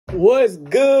What's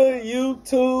good,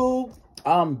 YouTube?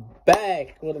 I'm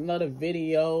back with another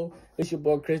video. It's your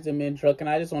boy Christian Man Truck, and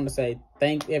I just want to say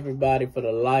thank everybody for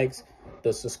the likes,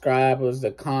 the subscribers,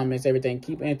 the comments, everything.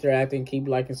 Keep interacting, keep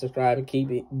liking, subscribing, keep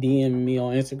DMing me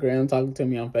on Instagram, talking to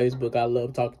me on Facebook. I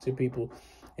love talking to people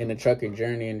in the trucking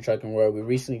journey and trucking world. We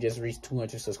recently just reached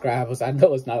 200 subscribers. I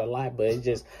know it's not a lot, but it's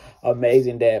just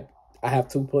amazing that I have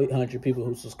 200 people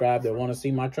who subscribe that want to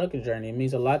see my trucking journey. It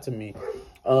means a lot to me.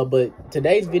 But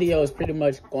today's video is pretty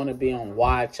much going to be on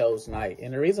why I chose night.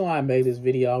 And the reason why I made this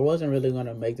video, I wasn't really going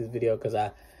to make this video because I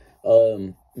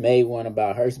made one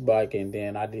about Hirschbach, and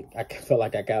then I felt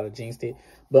like I kind of jinxed it.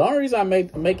 But the only reason I'm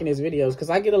making this video is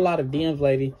because I get a lot of DMs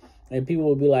lately, and people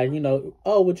will be like, you know,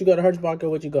 oh, would you go to Hirschbach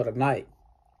or would you go to night?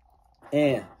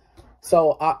 And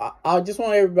so I just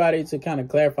want everybody to kind of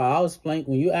clarify. I'll explain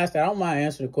when you ask that. I don't mind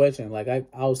answering the question. Like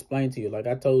I'll explain to you. Like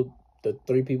I told the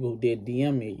 3 people who did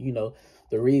DM me, you know,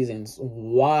 the reasons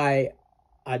why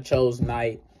I chose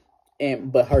night.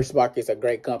 But Hirschbach is a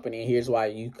great company, and here's why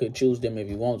you could choose them if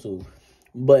you want to.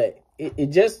 But it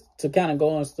just to kind of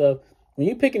go on stuff. When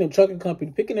you're picking a trucking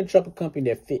company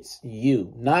that fits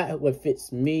you, not what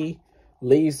fits me,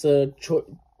 Lisa,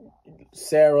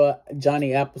 Sarah,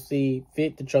 Johnny Appleseed.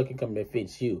 Fit the trucking company that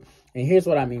fits you. And here's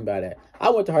what I mean by that. I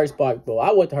went to Hirschbach, bro.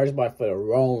 I went to Hirschbach for the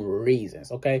wrong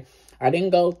reasons, okay? I didn't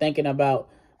go thinking about,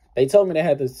 they told me they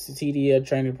had the CDL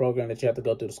training program that you have to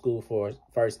go through the school for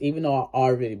first. Even though I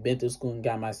already been through school and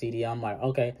got my CDL, I'm like,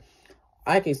 okay,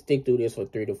 I can stick through this for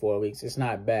 3 to 4 weeks. It's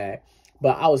not bad.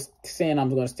 But I was saying I'm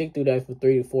going to stick through that for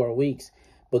 3 to 4 weeks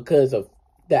because of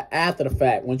that after the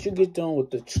fact. Once you get done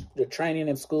with the training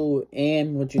in school,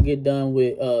 and once you get done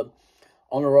with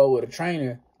on the road with a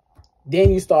trainer,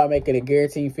 then you start making a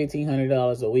guaranteed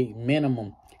 $1,500 a week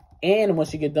minimum. And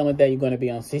once you get done with that, you're going to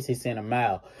be on 60 cents a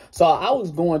mile. So I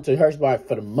was going to Hirschbach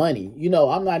for the money. You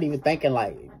know, I'm not even thinking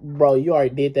like, bro, you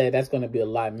already did that. That's going to be a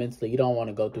lot mentally. You don't want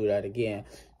to go through that again.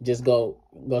 Just go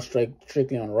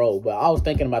strictly on the road. But I was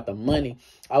thinking about the money.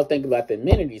 I was thinking about the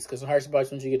amenities, because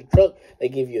Hirschbach, once you get a truck, they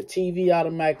give you a TV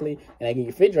automatically, and they give you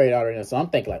a refrigerator automatically. So I'm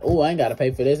thinking like, oh, I ain't got to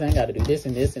pay for this. I ain't got to do this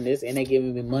and this and this. And they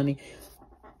giving me money.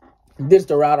 This is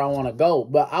the route I want to go.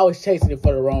 But I was chasing it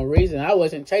for the wrong reason. I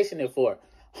wasn't chasing it for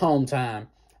home time,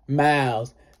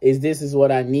 miles. This is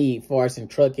what I need for us in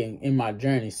trucking in my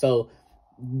journey. So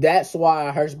that's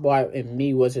why Hirschbach and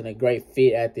me wasn't a great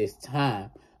fit at this time,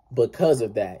 because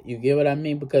of that. You get what I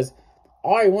mean? Because I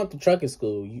already went to trucking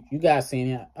school. You guys seen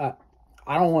it.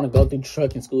 I don't want to go through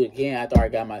trucking school again after I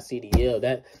got my CDL.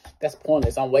 That's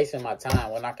pointless. I'm wasting my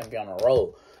time when I can be on the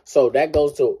road. So that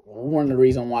goes to one of the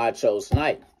reasons why I chose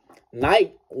night.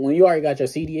 Night, when you already got your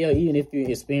CDL, even if you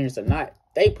experience a night,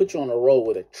 they put you on the road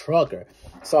with a trucker.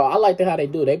 So I like how they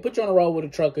do it. They put you on the road with a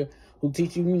trucker who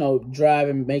teach you, you know, drive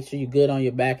and make sure you're good on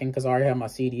your back end, because I already have my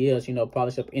CDLs, you know,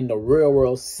 polished up in the real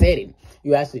world setting.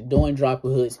 You're actually doing dropper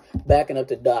hoods, backing up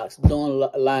the docks, doing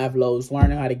live loads,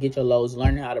 learning how to get your loads,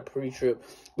 learning how to pre-trip,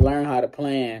 learn how to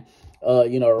plan,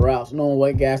 you know, routes, knowing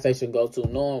what gas station to go to,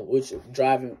 knowing which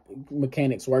driving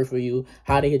mechanics work for you,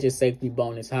 how to hit your safety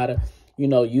bonus, how to, you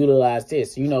know, utilize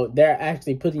this. You know, they're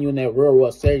actually putting you in that real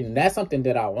world setting. That's something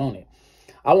that I wanted.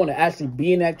 I want to actually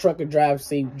be in that trucker drive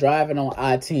seat, driving on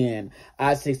I-10,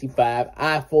 I-65,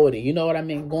 I-40. You know what I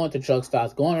mean? Going to truck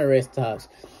stops, going to rest stops,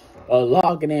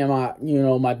 logging in my, you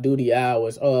know, my duty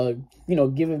hours, you know,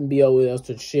 giving BOLs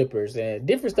to shippers and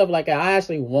different stuff like that. I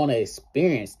actually want to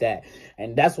experience that.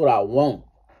 And that's what I want.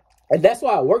 And that's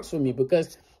why it works for me,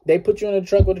 because they put you in a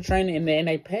truck with a trainer, and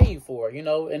they pay you for it, you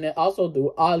know. And then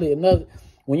also, oddly enough,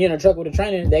 when you're in a truck with a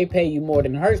trainer, they pay you more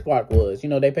than Hirschbach was. You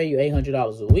know, they pay you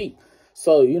 $800 a week.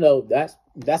 So, you know,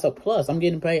 that's a plus. I'm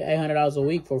getting paid $800 a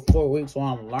week for 4 weeks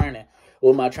while I'm learning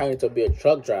with my trainer to be a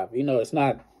truck driver. You know, it's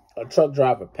not a truck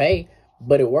driver pay,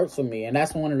 but it works for me. And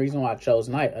that's one of the reasons why I chose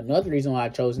night. Another reason why I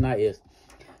chose night is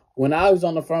when I was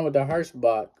on the phone with the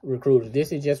Hirschbach recruiter,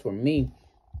 this is just for me,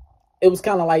 it was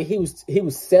kind of like he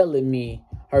was selling me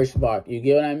Hirschbach. You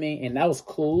get what I mean? And that was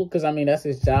cool, because, I mean, that's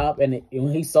his job. And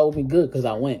he sold me good because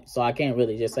I went. So I can't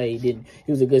really just say he didn't.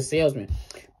 He was a good salesman.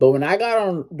 But when I got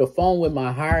on the phone with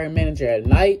my hiring manager at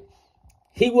night,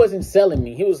 he wasn't selling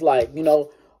me. He was like, you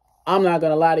know, I'm not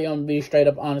going to lie to you. I'm going to be straight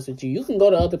up honest with you. You can go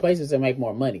to other places and make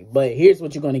more money, but here's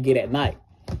what you're going to get at night.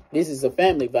 This is a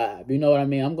family vibe. You know what I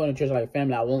mean? I'm going to treat you like a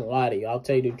family. I won't lie to you. I'll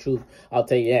tell you the truth. I'll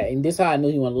tell you that. And this is how I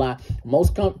knew he wouldn't lie.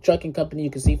 Most trucking company you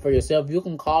can see for yourself, you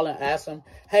can call and ask them,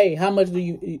 hey, how much do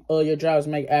your drivers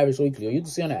make average weekly? Or you can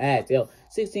see on the ad, they'll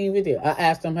 $16.50. I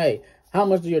asked them, hey, how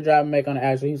much do your driver make on the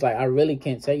actual? He's like, I really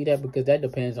can't tell you that because that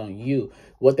depends on you.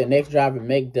 What the next driver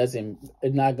make is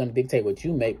not going to dictate what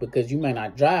you make, because you may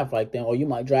not drive like them, or you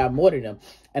might drive more than them.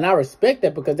 And I respect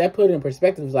that, because that put it in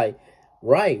perspective. It's like,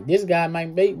 right, this guy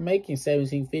might making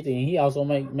 $17.50, and he also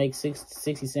make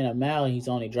 60 cents a mile, and he's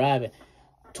only driving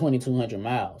 2,200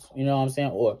 miles. You know what I'm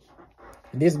saying? Or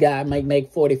this guy might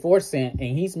make 44 cents,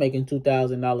 and he's making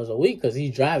 $2,000 a week because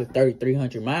he's driving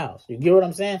 3,300 miles. You get what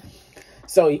I'm saying?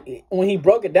 So when he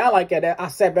broke it down like that, I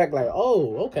sat back like,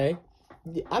 oh, okay.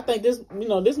 I think this,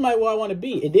 this might where I want to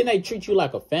be. And then they treat you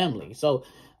like a family. So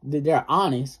they're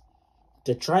honest.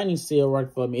 The training still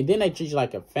worked for me. And then they treat you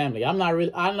like a family. I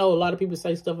know a lot of people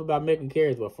say stuff about mega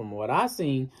carriers, but from what I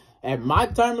seen at my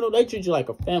terminal, they treat you like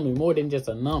a family more than just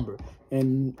a number.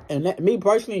 And me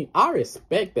personally, I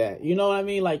respect that. You know what I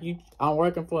mean? Like, I'm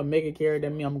working for a mega carrier.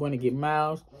 That means I'm going to get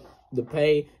miles, to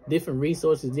pay, different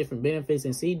resources, different benefits,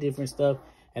 and see different stuff.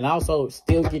 And also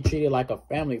still get treated like a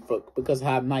family because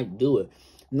how Night do it.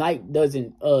 Night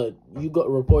doesn't, you go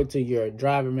report to your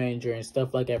driver manager and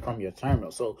stuff like that from your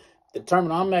terminal. So the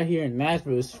terminal I'm at here in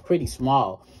Nashville is pretty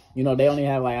small. They only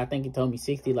have, like, I think he told me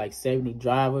 70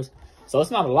 drivers. So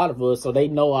it's not a lot of us. So they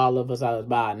know all of us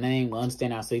by name,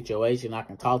 understand our situation. I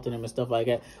can talk to them and stuff like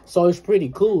that. So it's pretty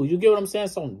cool. You get what I'm saying?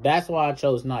 So that's why I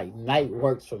chose Night. Night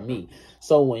works for me.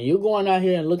 So when you're going out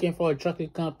here and looking for a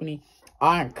trucking company,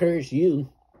 I encourage you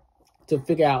to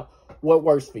figure out what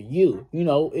works for you.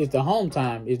 Is the home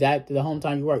time, is that the home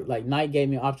time you work? Like, Night gave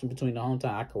me an option between the home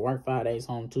time. I could work 5 days,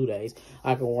 home 2 days.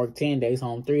 I could work 10 days,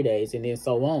 home 3 days, and then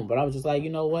so on. But I was just like, you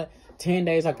know what? 10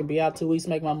 days, I could be out 2 weeks,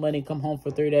 make my money, come home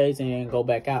for 3 days, and then go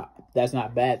back out. That's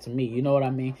not bad to me. You know what I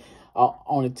mean?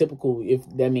 On a typical, if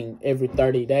that means every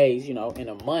 30 days, in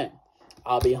a month,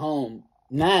 I'll be home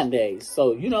 9 days.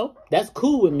 So, that's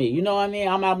cool with me. You know what I mean?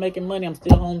 I'm out making money. I'm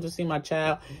still home to see my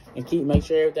child and make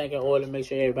sure everything in order, make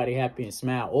sure everybody happy and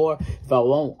smile. Or if I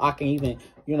want, I can even,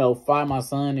 fly my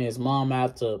son and his mom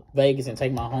out to Vegas and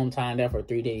take my home time there for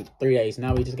 3 days.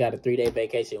 Now we just got a 3-day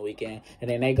vacation weekend, and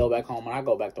then they go back home and I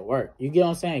go back to work. You get what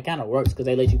I'm saying? It kind of works because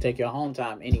they let you take your home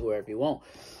time anywhere if you want.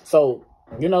 So,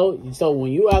 so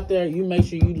when you out there, you make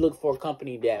sure you look for a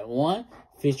company that, 1,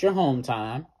 fits your home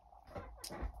time,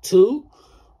 2,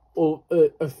 or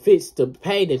fits the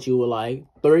pay that you would like,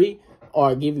 3,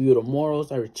 or give you the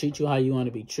morals or treat you how you want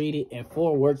to be treated, and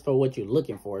 4, works for what you're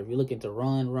looking for. If you're looking to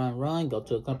run, go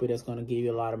to a company that's going to give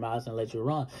you a lot of miles and let you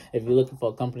run. If you're looking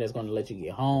for a company that's going to let you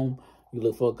get home, you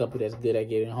look for a company that's good at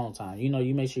getting home time.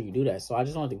 You make sure you do that. So I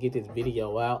just wanted to get this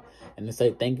video out and to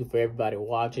say thank you for everybody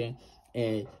watching.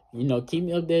 And, keep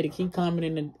me updated. Keep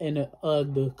commenting in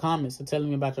the comments and telling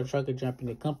me about your trucker jumping,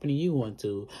 the company you went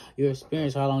to, your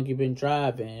experience, how long you've been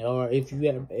driving, or if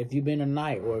you've been a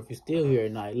night, or if you're still here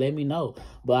at night. Let me know.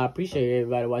 But I appreciate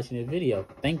everybody watching this video.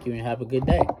 Thank you and have a good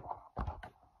day.